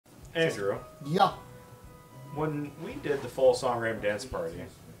Andrew. Yeah. When we did the full Songgram dance party,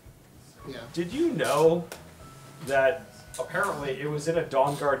 Yeah. did you know that apparently it was in a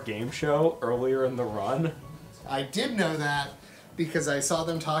Dawn Guard game show earlier in the run? I did know that because I saw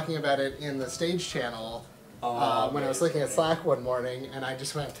them talking about it in the stage channel when I was looking at Slack one morning, and I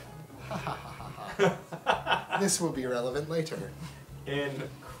just went, ha ha ha ha ha. This will be relevant later.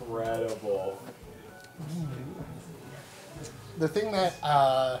 Incredible. The thing that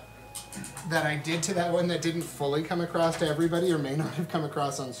that I did to that one that didn't fully come across to everybody, or may not have come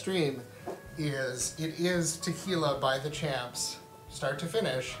across on stream, is it is Tequila by the Champs, start to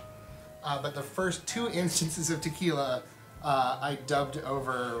finish, but the first 2 instances of Tequila I dubbed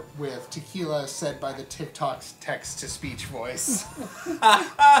over with Tequila said by the TikTok's text-to-speech voice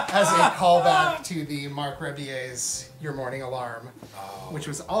as a callback to the Mark Rebier's Your Morning Alarm, which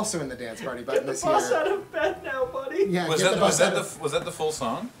was also in the dance party button this year. Get the bus out of bed now, buddy. Yeah, Was that the full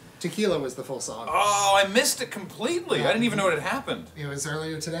song? Tequila was the full song. Oh, I missed it completely. Yeah. I didn't even know it had happened. It was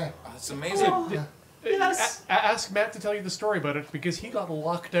earlier today. Oh, that's amazing. Yeah. Yes. Ask Matt to tell you the story about it because he got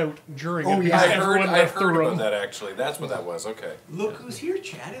locked out during it. Oh, yeah. because I everyone heard left the about room. that actually. That's what that was. Okay. Look who's here,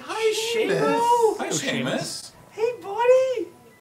 Chad. Hi, Seamus. Seamus. Hi, Seamus. Hey, buddy.